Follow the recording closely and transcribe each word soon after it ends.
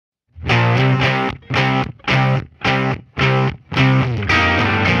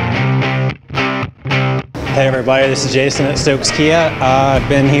Hey everybody, this is Jason at Stokes Kia. I've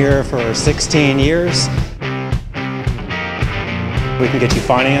been here for 16 years. We can get you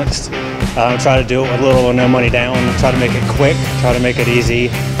financed. Try to do it with little or no money down. Try to make it quick, try to make it easy.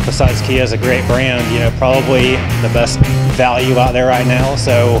 Besides, Kia is a great brand, probably the best value out there right now.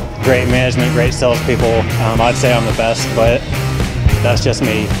 So great management, great salespeople. I'd say I'm the best, but that's just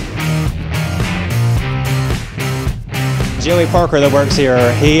me. Joey Parker that works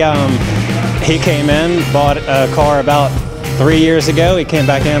here, he came in, bought a car about 3 years ago. He came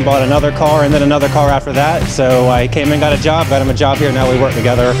back in, bought another car, and then another car after that. So I came in, got him a job here. Now we work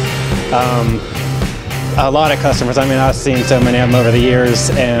together. A lot of customers. I mean, I've seen so many of them over the years,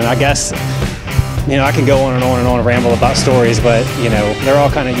 and I guess, I can go on and on and on and ramble about stories, but they're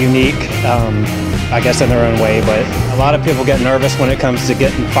all kind of unique, I guess in their own way. But a lot of people get nervous when it comes to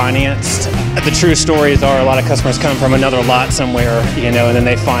getting financed. The true stories are a lot of customers come from another lot somewhere, and then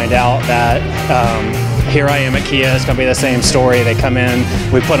they find out that here I am at Kia, it's going to be the same story. They come in,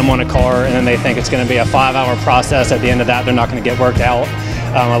 we put them on a car, and then they think it's going to be a 5-hour process. At the end of that, they're not going to get worked out.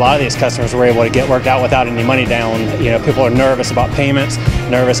 A lot of these customers were able to get worked out without any money down. People are nervous about payments,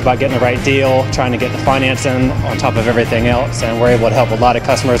 nervous about getting the right deal, trying to get the financing on top of everything else, and we're able to help a lot of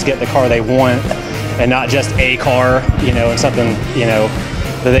customers get the car they want, and not just a car, and something,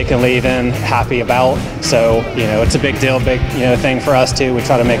 that they can leave in happy about. So, it's a big deal, big, thing for us too. We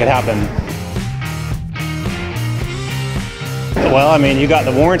try to make it happen. Well, I mean, you got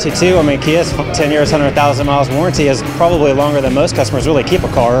the warranty too. I mean, Kia's 10 years, 100,000 miles warranty is probably longer than most customers really keep a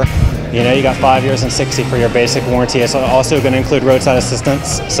car. You got 5 years and 60 for your basic warranty. It's also going to include roadside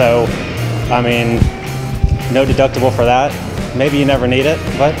assistance. So, I mean, no deductible for that. Maybe you never need it,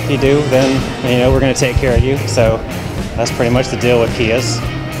 but if you do, then, we're going to take care of you. So that's pretty much the deal with Kias.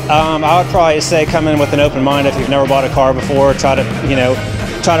 I would probably say come in with an open mind if you've never bought a car before. Try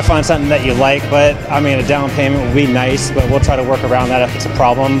to find something that you like, but I mean, a down payment would be nice, but we'll try to work around that if it's a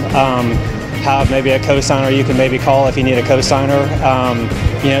problem. Have maybe a co-signer you can maybe call if you need a co-signer.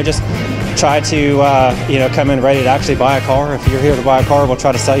 Just try to come in ready to actually buy a car. If you're here to buy a car, we'll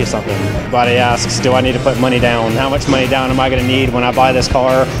try to sell you something. Everybody asks, do I need to put money down? How much money down am I going to need when I buy this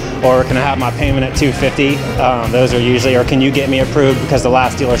car? Or can I have my payment at $250? Those are usually, or can you get me approved because the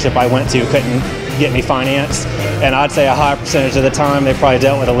last dealership I went to couldn't get me financed? And I'd say a high percentage of the time they probably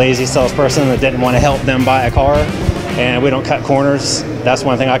dealt with a lazy salesperson that didn't want to help them buy a car. And we don't cut corners. That's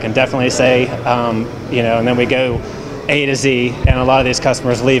one thing I can definitely say. And then we go A to Z, and a lot of these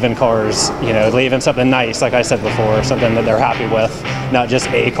customers leaving cars, leaving something nice, like I said before, something that they're happy with, not just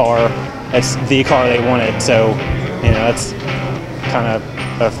a car. It's the car they wanted. So, it's kind of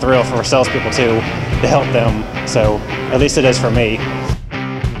a thrill for salespeople too, to help them. So, at least it is for me.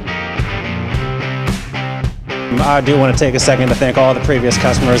 I do want to take a second to thank all the previous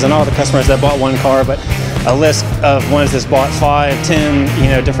customers and all the customers that bought one car, but a list of ones that's bought 5,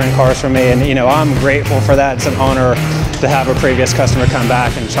 10, different cars from me, and I'm grateful for that. It's an honor to have a previous customer come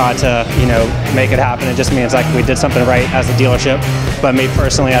back and try to make it happen. It just means like we did something right as a dealership, but me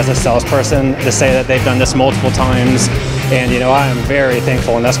personally as a salesperson, to say that they've done this multiple times, and I am very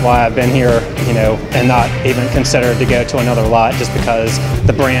thankful, and that's why I've been here, and not even considered to go to another lot just because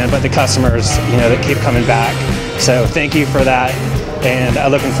the brand, but the customers, that keep coming back. So thank you for that, and I'm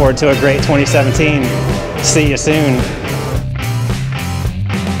looking forward to a great 2017. See you soon.